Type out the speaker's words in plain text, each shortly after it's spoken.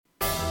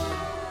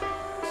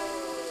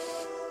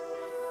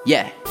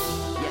Yeah.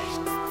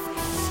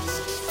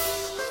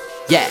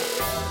 Yeah.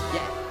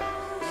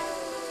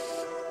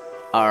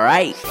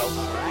 Alright.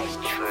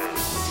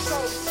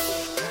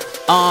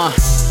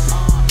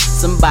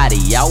 Somebody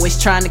always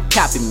trying to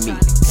copy me.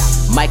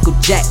 Michael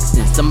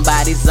Jackson,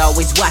 somebody's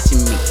always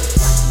watching me.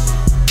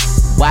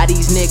 Why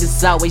these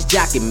niggas always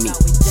jocking me?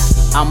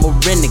 I'm a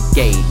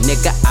renegade,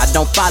 nigga, I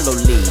don't follow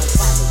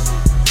leads.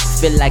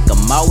 Feel like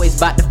I'm always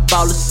about to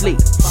fall asleep.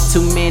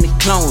 Too many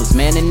clones,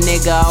 man, a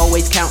nigga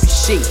always counting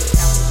sheep.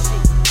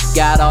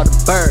 Got all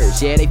the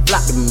birds, yeah, they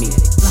flock to me.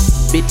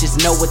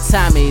 Bitches know what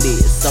time it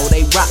is, so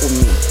they rock with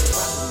me.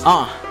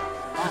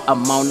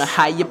 I'm on a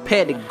higher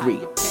pedigree.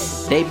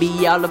 They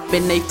be all up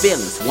in they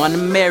feelings, wanna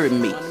marry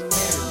me.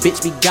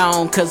 Bitch be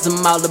gone cause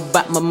I'm all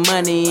about my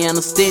money, and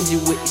I'm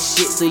stingy with the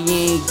shit, so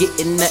you ain't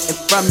getting nothing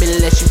from me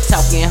unless you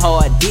talking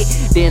hard dick.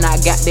 Then I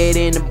got that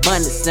in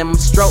abundance, and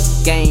my stroke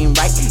game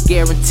right,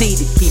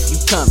 guaranteed to keep you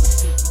coming.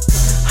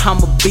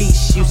 I'm a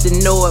beast, you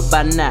should know it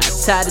by now.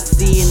 Tired of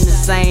seeing the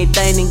same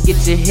thing and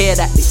get your head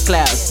out the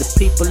clouds. The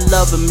people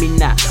loving me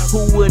now.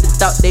 Who would've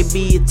thought they'd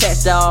be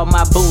attached to all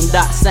my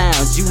boondock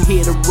sounds? You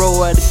hear the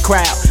roar of the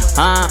crowd,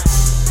 huh?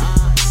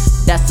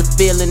 That's a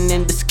feeling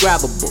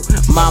indescribable.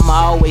 Mama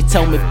always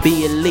told me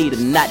be a leader,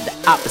 not the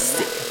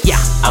opposite.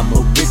 Yeah, I'm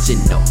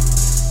original.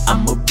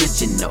 I'm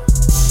original.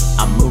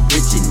 I'm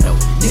original.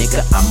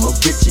 Nigga, I'm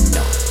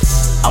original.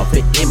 Off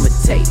it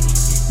imitated,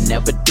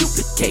 never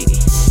duplicated.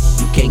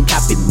 You can't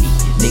copy me,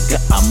 nigga,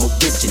 I'm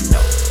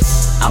original.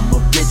 I'm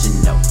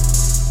original.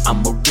 I'm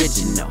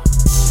original.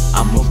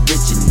 I'm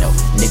original.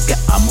 Nigga,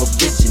 I'm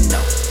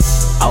original.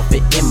 Off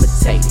it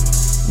imitated,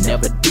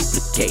 never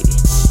duplicated.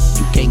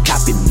 You can't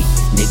copy me,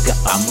 nigga,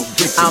 I'm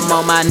original. I'm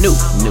on my new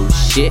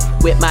shit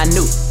with my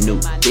new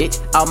bitch.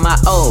 All my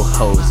old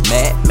hoes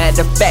mad,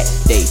 matter of fact,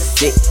 they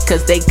sick,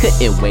 cause they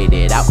couldn't wait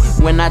it out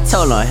when I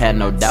told them had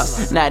no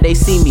doubts. Now they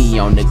see me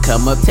on the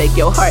come up, take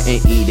your heart and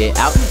eat it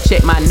out.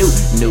 Check my new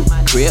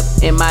crib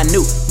and my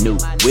new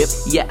whip.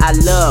 Yeah, I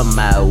love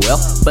my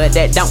wealth, but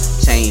that don't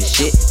change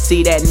shit.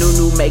 See that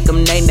new make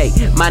them nay.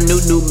 My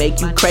new make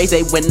you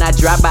crazy when I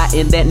drive by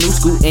in that new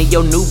school, and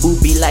your new boo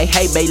be like,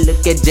 hey babe,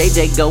 look at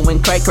JJ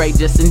going cray.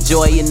 Just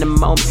enjoying the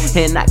moment,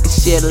 and I can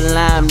share the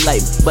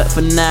limelight. But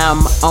for now, I'm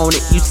on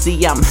it. You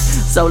see, I'm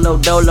solo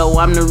dolo.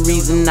 I'm the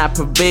reason I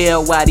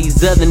prevail. While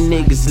these other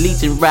niggas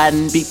leeching,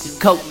 riding beat the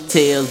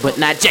coattails, but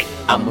not Jake.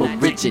 I'm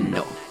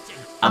original.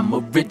 I'm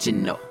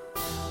original.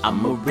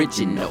 I'm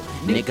original.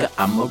 Nigga,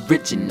 I'm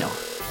original.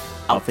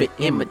 Off it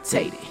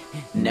imitated,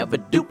 never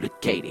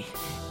duplicated.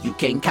 You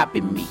can't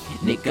copy me,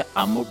 nigga.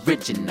 I'm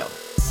original.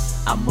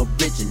 I'm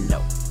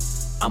original.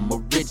 I'm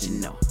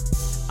original.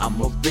 I'm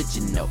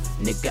original,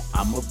 nigga,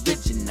 I'm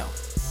original.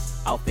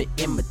 Off it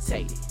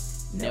imitated,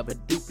 never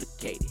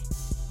duplicated.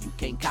 You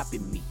can't copy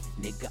me,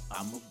 nigga,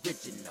 I'm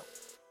original.